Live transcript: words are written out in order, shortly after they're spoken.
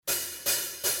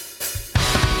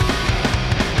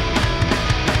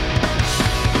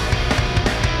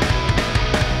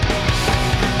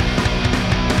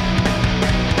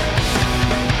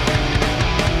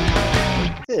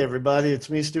everybody. It's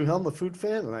me, Stu Helm, the Food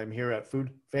Fan, and I'm here at Food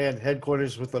Fan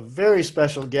headquarters with a very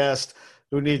special guest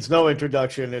who needs no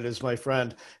introduction. It is my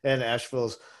friend and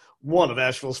one of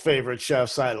Asheville's favorite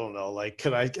chefs. I don't know,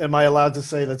 am I allowed to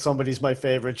say that somebody's my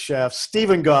favorite chef?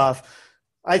 Stephen Goff.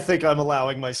 I think I'm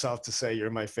allowing myself to say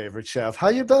you're my favorite chef. How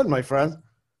you been, my friend?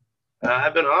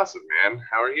 I've been awesome, man.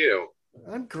 How are you?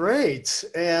 I'm great.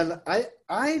 And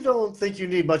I don't think you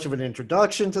need much of an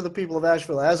introduction to the people of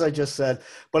Asheville, as I just said,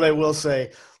 but I will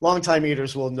say longtime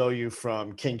eaters will know you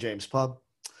from King James Pub.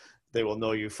 They will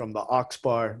know you from the Ox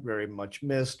Bar, very much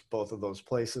missed, both of those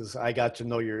places. I got to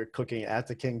know your cooking at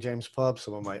the King James Pub.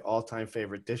 Some of my all-time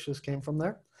favorite dishes came from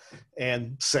there.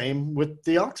 And same with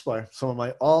the Ox Bar. Some of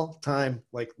my all-time,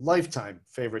 lifetime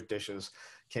favorite dishes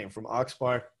came from Ox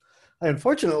Bar. I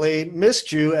unfortunately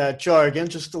missed you at Jargon,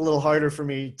 just a little harder for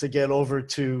me to get over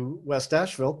to West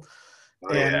Asheville.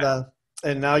 Oh, yeah.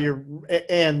 And now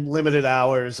and limited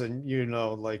hours and,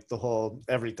 the whole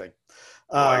everything.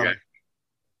 Okay.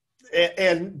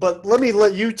 But let me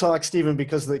let you talk, Stephen,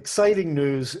 because the exciting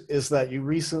news is that you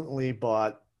recently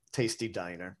bought Tastee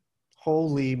Diner.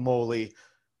 Holy moly.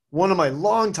 One of my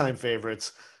longtime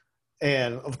favorites,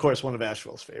 and of course, one of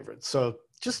Asheville's favorites. So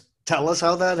just tell us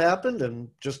how that happened and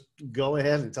just go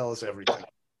ahead and tell us everything.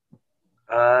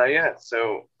 Yeah.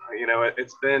 So,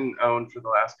 it's been owned for the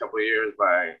last couple of years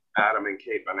by Adam and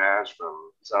Kate Banash from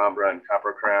Zambra and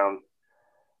Copper Crown.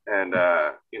 And,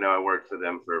 I worked for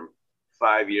them for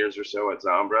 5 years or so at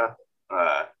Zambra.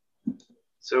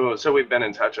 So we've been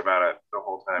in touch about it the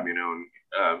whole time,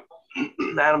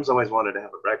 and Adam's always wanted to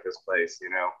have a breakfast place,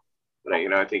 but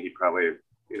I think he probably,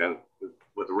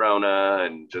 with Rona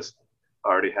and just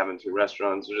already having two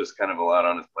restaurants, there's just kind of a lot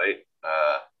on his plate.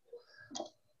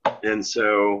 And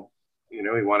so, he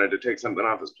wanted to take something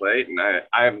off his plate, and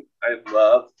I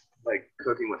love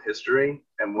cooking with history.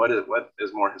 And what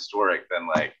is more historic than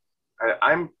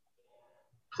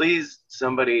please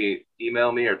somebody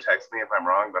email me or text me if I'm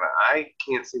wrong, but I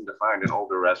can't seem to find an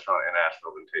older restaurant in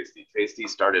Asheville than Tastee. Tastee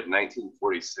started in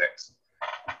 1946.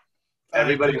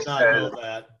 Everybody did not said, know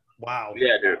that. Wow.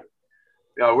 Yeah, dude.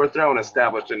 We're throwing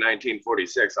established in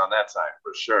 1946 on that sign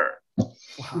for sure.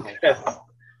 Wow.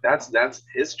 That's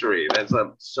history. That's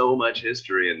so much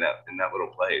history in that little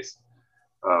place.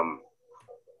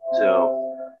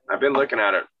 So I've been looking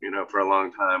at it, for a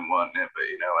long time, wanting it, but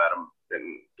Adam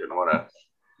didn't want to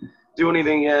do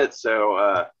anything yet.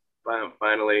 So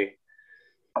finally,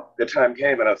 the time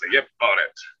came, and I was like, "Yep, bought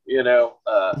it."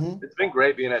 It's been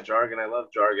great being at Jargon. I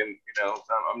love Jargon.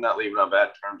 I'm not leaving on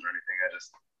bad terms or anything. I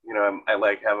just, I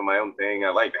like having my own thing. I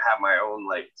like to have my own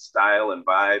style and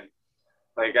vibe.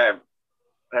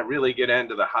 I really get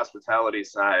into the hospitality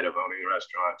side of owning a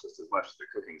restaurant just as much as the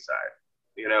cooking side.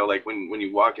 When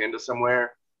you walk into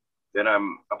somewhere that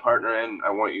I'm a partner in, I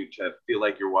want you to feel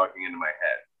like you're walking into my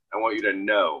head. I want you to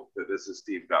know that this is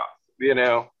Steve Goff,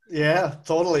 Yeah,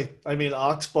 totally. I mean,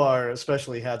 Ox Bar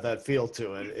especially had that feel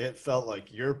to it. It felt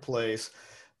like your place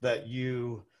that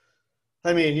you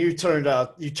turned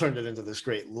it into this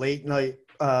great late night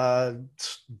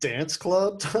dance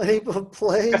club type of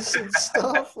place and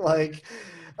stuff.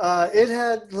 It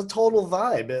had the total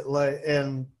vibe.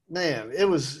 And man, it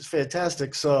was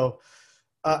fantastic. So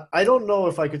I don't know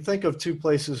if I could think of two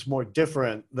places more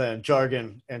different than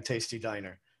Jargon and Tastee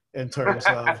Diner in terms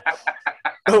of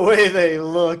the way they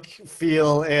look,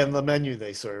 feel, and the menu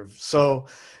they serve. So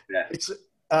Yeah. it's,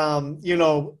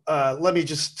 let me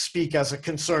just speak as a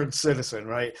concerned citizen,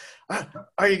 right?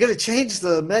 Are you going to change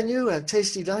the menu at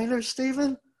Tastee Diner,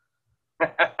 Stephen?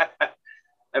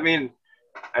 I mean,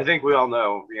 I think we all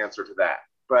know the answer to that,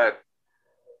 but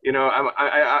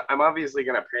I'm obviously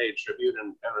going to pay tribute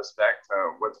and respect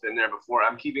to what's been there before.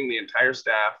 I'm keeping the entire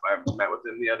staff. I've met with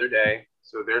them the other day,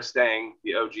 so they're staying.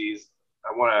 The OGs.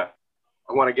 I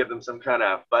want to give them some kind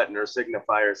of button or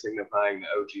signifier signifying the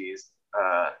OGs.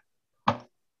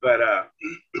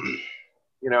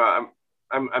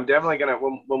 I'm definitely gonna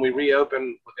when we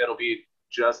reopen, it'll be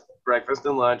just breakfast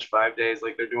and lunch 5 days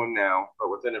like they're doing now.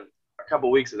 But within a couple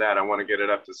weeks of that, I want to get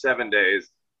it up to 7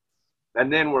 days. And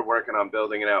then we're working on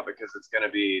building it out because it's going to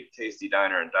be Tastee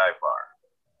Diner and Dive Bar.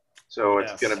 So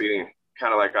It's going to be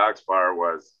kind of like Ox Bar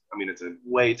was. I mean, it's a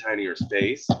way tinier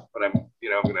space, but I'm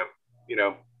going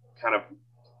to, kind of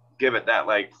give it that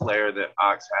flair that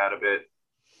Ox had a bit,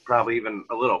 probably even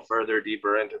a little further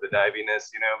deeper into the diviness,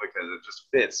 because it just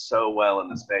fits so well in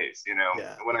the space,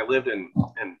 Yeah. When I lived in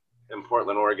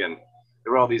Portland, Oregon,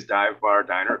 there were all these dive bar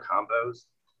diner combos,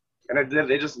 and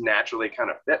they just naturally kind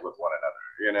of fit with one another.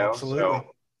 Absolutely.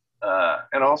 So,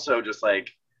 and also just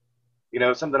you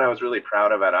know, something I was really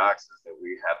proud of at Ox is that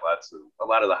we had a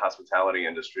lot of the hospitality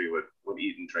industry would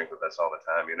eat and drink with us all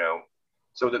the time, you know.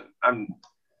 So that I'm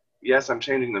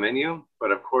changing the menu,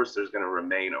 but of course there's going to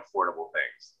remain affordable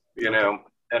things, you know,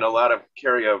 and a lot of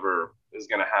carryover is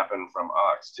going to happen from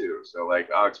Ox too. So like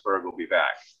Oxburg will be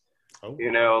back,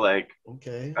 you know, like,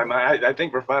 I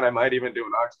think for fun, I might even do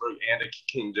an Oxburg and a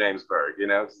King Jamesburg, you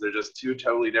know, because they're just two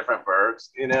totally different burgs,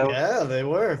 you know. Yeah, they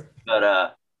were.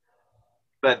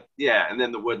 But yeah, and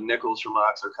then the wood nickels from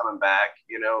Ox are coming back,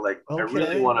 you know, like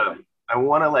I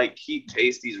want to like keep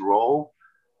Tastee's role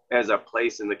as a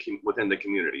place within the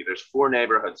community. There's 4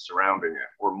 neighborhoods surrounding it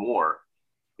or more.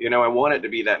 You know, I want it to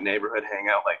be that neighborhood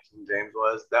hangout like King James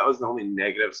was. That was the only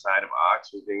negative side of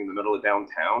Ox, was being in the middle of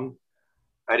downtown.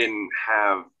 I didn't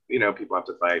have, you know, people have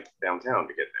to fight downtown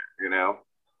to get there, you know,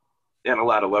 and a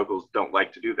lot of locals don't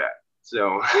like to do that.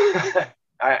 So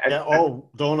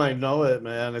don't I know it,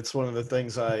 man? It's one of the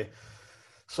things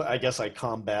so I guess I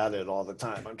combat it all the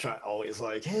time. I'm always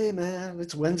like, hey man,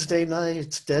 it's Wednesday night,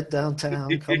 it's dead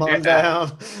downtown, come on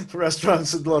down.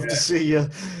 Restaurants would love to see you,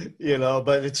 you know.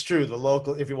 But it's true,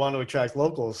 if you want to attract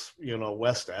locals, you know,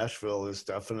 West Asheville is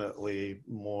definitely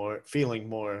feeling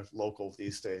more local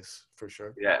these days, for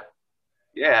sure.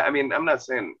 Yeah, I mean, I'm not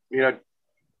saying, you know,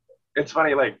 it's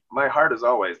funny, like my heart is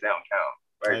always downtown.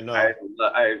 Like, I know.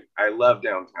 I love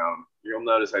downtown. You'll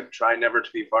notice I try never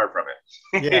to be far from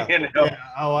it. Yeah. You know? Yeah.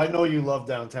 Oh, I know you love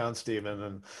downtown, Stephen,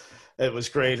 and it was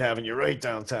great having you right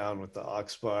downtown with the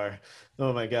Ox Bar.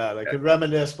 Oh my God, I could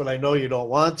reminisce, but I know you don't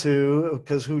want to,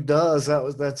 because who does?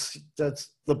 That's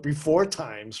the before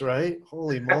times, right?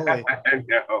 Holy moly! I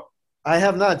know. I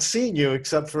have not seen you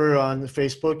except for on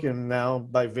Facebook and now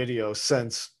by video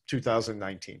since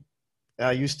 2019.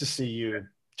 I used to see you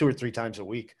 2 or 3 times a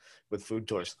week with food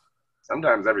tours.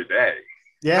 Sometimes every day.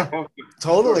 Yeah,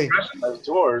 totally. Those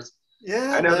tours.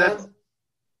 Yeah, I know, man.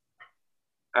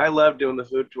 I love doing the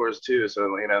food tours too.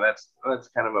 So, you know, that's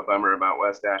kind of a bummer about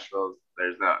West Asheville.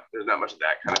 There's not much of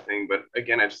that kind of thing. But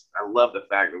again, I love the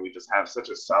fact that we just have such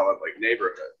a solid like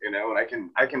neighborhood, you know, and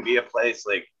I can be a place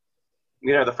like,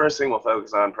 you know, the first thing we'll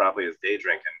focus on probably is day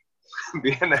drinking,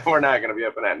 being that we're not going to be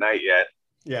open at night yet.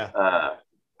 Yeah.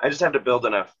 I just have to build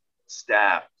enough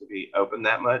staff to be open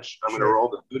that much. I'm going to roll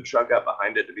the food truck up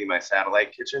behind it to be my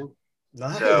satellite kitchen.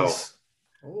 Nice.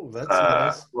 So, that's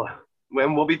nice.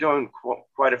 When we'll be doing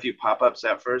quite a few pop-ups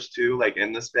at first too, like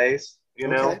in the space, you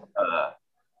know,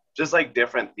 just like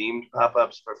different themed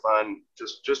pop-ups for fun.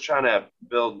 Just trying to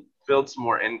build some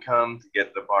more income to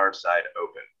get the bar side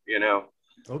open, you know.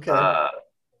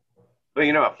 But,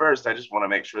 you know, at first, I just want to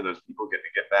make sure those people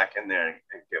get back in there and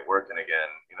get working again.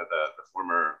 You know, the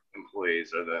former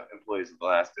employees or the employees of the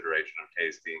last iteration of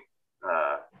Tastee,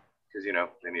 because, you know,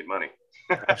 they need money.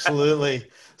 Absolutely.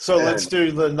 So let's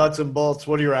do the nuts and bolts.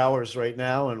 What are your hours right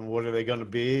now, and what are they going to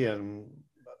be? And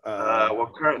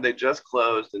well, currently they just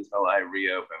closed until I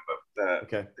reopen, but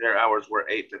their hours were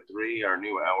 8 to 3. Our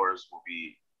new hours will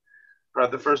be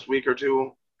probably the first week or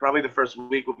two. Probably the first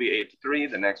week will be 8 to 3.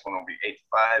 The next one will be 8 to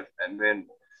 5. And then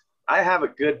I have a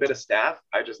good bit of staff.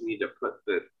 I just need to put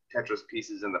the Tetris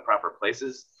pieces in the proper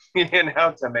places, you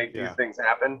know, to make these things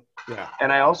happen. Yeah.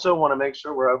 And I also want to make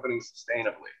sure we're opening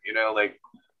sustainably. You know, like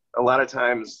a lot of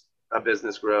times a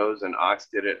business grows, and Ox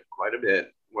did it quite a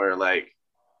bit, where like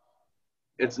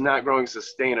it's not growing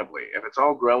sustainably. If it's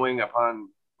all growing upon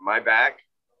my back,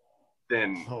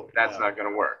 then that's not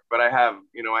going to work. But I have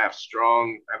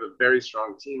a very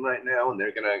strong team right now, and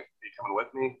they're going to be coming with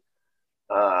me.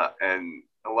 And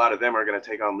a lot of them are going to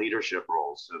take on leadership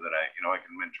roles so that I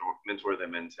can mentor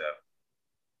them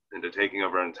into taking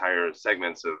over entire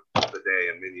segments of the day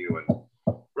and menu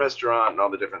and restaurant and all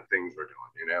the different things we're doing,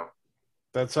 you know?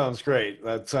 That sounds great.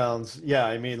 That sounds,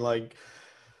 I mean, like,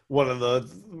 one of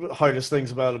the hardest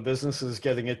things about a business is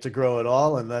getting it to grow at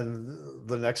all. And then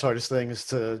the next hardest thing is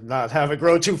to not have it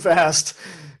grow too fast.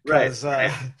 Right.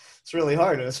 It's really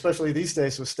hard. And especially these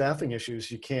days with staffing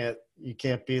issues, you can't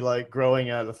be like growing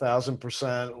at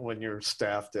 1,000% when you're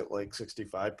staffed at like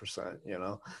 65%, you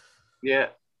know? Yeah.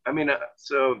 I mean,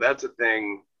 so that's a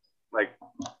thing, like,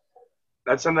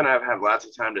 that's something I've had lots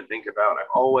of time to think about. I've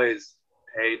always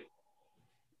paid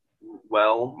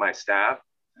well my staff.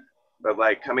 But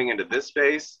like coming into this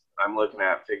space, I'm looking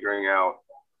at figuring out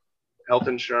health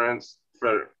insurance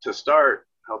for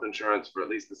at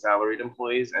least the salaried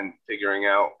employees, and figuring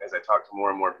out, as I talk to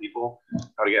more and more people,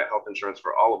 how to get health insurance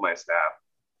for all of my staff.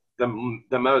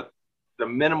 The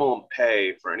minimum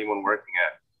pay for anyone working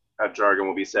at Jargon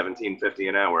will be $17.50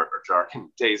 an hour, or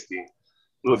Jargon Tastee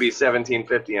will be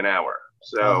 $17.50 an hour.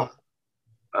 So,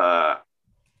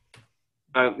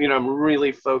 I'm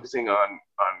really focusing on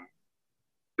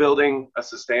building a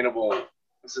sustainable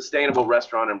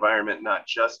restaurant environment, not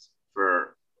just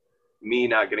for me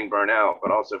not getting burnt out,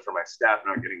 but also for my staff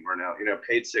not getting burnt out. You know,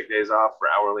 paid sick days off for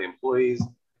hourly employees,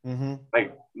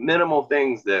 like minimal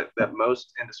things that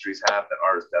most industries have that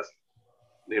ours doesn't.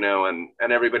 You know, and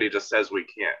everybody just says we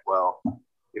can't. Well,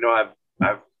 you know,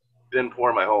 I've been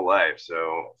poor my whole life,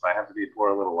 so if I have to be poor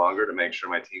a little longer to make sure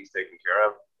my team's taken care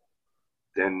of,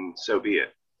 then so be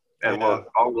it. And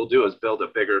all we'll do is build a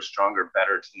bigger, stronger,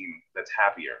 better team that's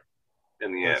happier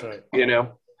in the end. Right. You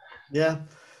know? Yeah.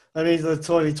 I mean, the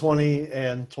 2020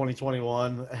 and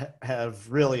 2021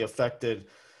 have really affected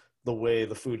the way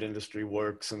the food industry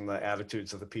works and the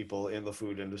attitudes of the people in the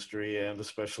food industry, and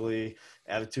especially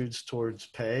attitudes towards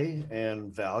pay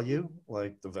and value,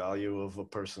 like the value of a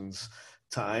person's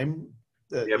time.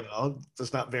 You know,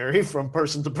 does not vary from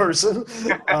person to person.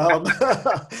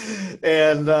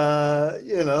 And,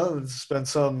 you know, it's been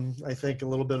I think, a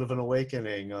little bit of an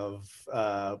awakening of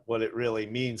what it really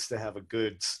means to have a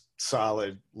good,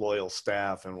 solid, loyal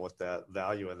staff and what that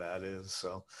value of that is.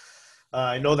 So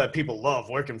I know that people love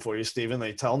working for you, Stephen.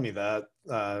 They tell me that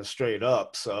straight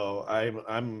up. So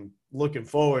I'm looking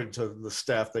forward to the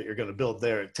staff that you're going to build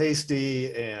there at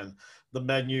Tastee, and the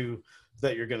menu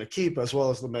that you're going to keep, as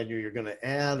well as the menu you're going to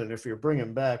add. And if you're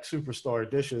bringing back superstar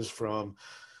dishes from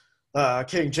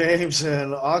King James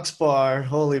and Ox Bar,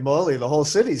 holy moly, the whole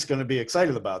city's going to be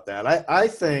excited about that. I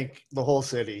think the whole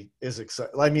city is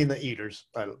excited. I mean, the eaters.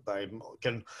 I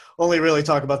can only really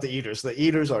talk about the eaters. The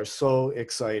eaters are so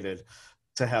excited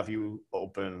to have you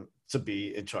open, to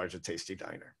be in charge of Tastee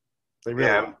Diner. They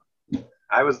really are.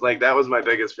 I was like, that was my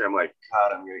biggest fear. I'm like,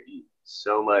 God, I'm going to eat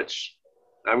so much.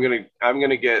 I'm going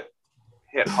to get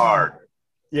hit hard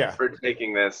for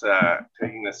taking this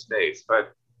space.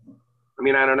 But I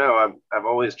mean, I don't know. I've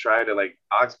always tried to, like,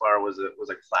 Ox Bar was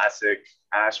a classic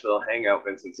Asheville hangout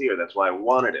Vincentier. That's why I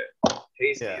wanted it.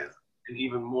 Tastee is an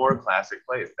even more classic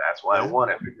place. That's why I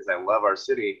want it, because I love our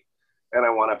city and I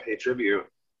want to pay tribute.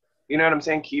 You know what I'm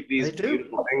saying? Keep these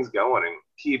beautiful things going, and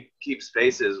keep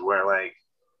spaces where, like,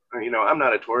 you know, I'm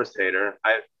not a tourist hater.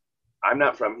 I'm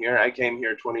not from here. I came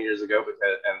here 20 years ago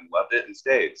and loved it and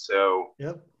stayed. So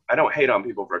I don't hate on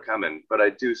people for coming, but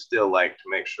I do still like to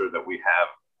make sure that we have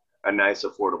a nice,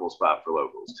 affordable spot for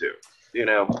locals too, you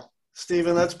know?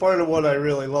 Stephen, that's part of what I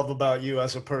really love about you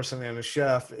as a person and a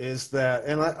chef, is that,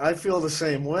 and I feel the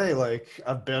same way. Like,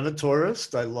 I've been a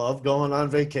tourist. I love going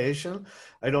on vacation.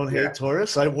 I don't hate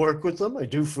tourists. I work with them. I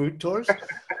do food tours.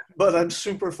 But I'm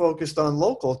super focused on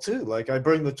local too. Like, I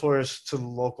bring the tourists to the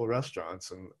local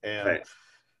restaurants, and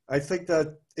I think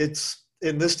that it's,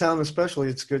 in this town especially,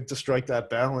 it's good to strike that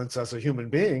balance as a human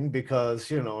being,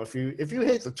 because, you know, if you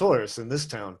hate the tourists in this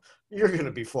town, you're going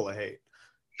to be full of hate.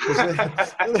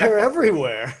 They're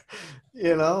everywhere,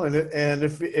 you know, and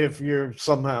if you're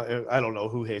somehow, I don't know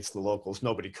who hates the locals.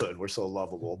 Nobody could. We're so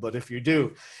lovable. But if you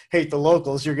do hate the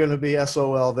locals, you're going to be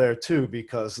SOL there too,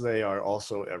 because they are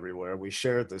also everywhere. We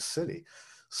share this city.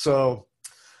 So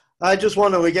I just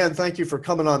want to, again, thank you for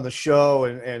coming on the show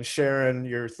and sharing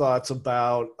your thoughts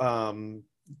about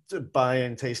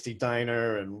buying Tastee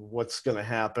Diner and what's going to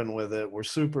happen with it. We're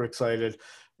super excited.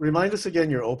 Remind us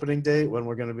again your opening date, when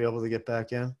we're going to be able to get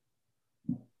back in.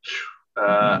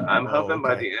 I'm hoping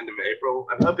by the end of April.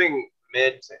 I'm hoping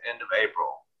mid to end of April.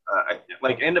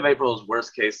 Like, end of April is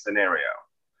worst case scenario.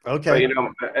 Okay. But, you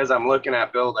know, as I'm looking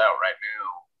at build out right now,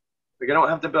 like, I don't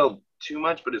have to build too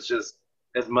much, but it's just,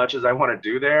 as much as I want to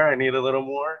do there, I need a little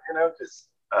more, you know, because,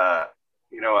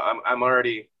 you know, I'm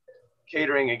already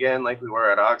catering again, like we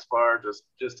were at Ox Bar,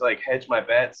 just to, like, hedge my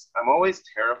bets. I'm always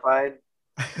terrified.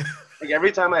 Like,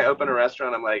 every time I open a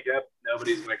restaurant, I'm like, yep,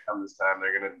 nobody's going to come this time.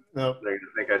 They're going to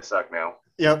think I suck now.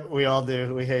 Yep, we all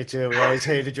do. We hate you. We always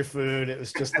hated your food. It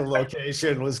was just the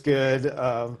location was good.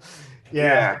 No,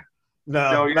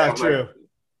 not true.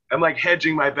 I'm like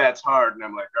hedging my bets hard, and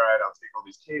I'm like, all right, I'll take all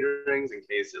these caterings in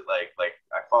case it like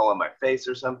I fall on my face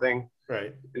or something.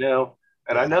 Right. You know.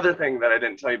 And another thing that I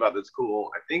didn't tell you about that's cool.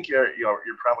 I think you're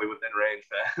probably within range.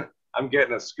 I'm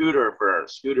getting a scooter for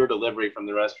scooter delivery from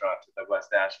the restaurant to the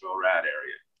West Asheville rad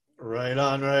area. Right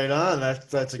on, right on.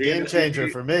 That's a game changer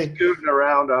for me. Scooting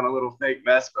around on a little fake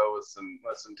Vespa with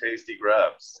some tasty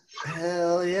grubs.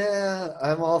 Hell yeah,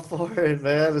 I'm all for it,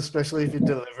 man. Especially if you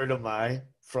deliver to my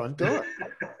front door.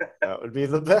 That would be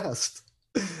the best.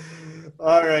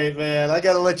 All right, man. I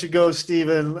got to let you go,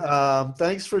 Stephen.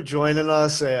 Thanks for joining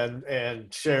us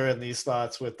and sharing these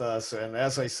thoughts with us. And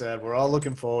as I said, we're all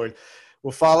looking forward.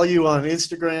 We'll follow you on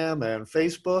Instagram and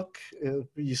Facebook. Are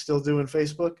you still doing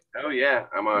Facebook? Oh, yeah.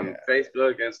 I'm on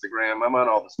Facebook, Instagram. I'm on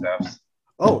all the stuffs.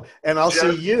 Oh, and I'll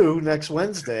see you next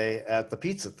Wednesday at the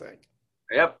pizza thing.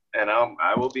 Yep, and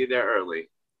I will be there early.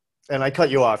 And I cut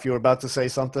you off. You were about to say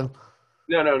something?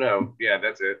 No. Yeah,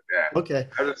 that's it. Yeah. Okay.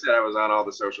 I just said I was on all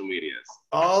the social medias.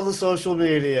 All the social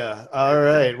media. All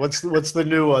right. What's the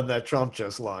new one that Trump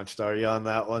just launched? Are you on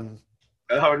that one?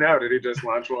 Oh no, did he just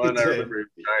launch one? I remember he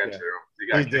was trying to. He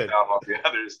got kicked off all the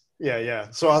others. Yeah.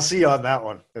 So I'll see you on that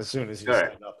one as soon as you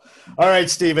sign up. All right,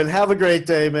 Stephen. Have a great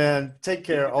day, man. Take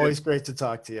care. Always great to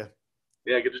talk to you.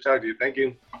 Yeah, good to talk to you. Thank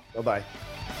you. Bye-bye.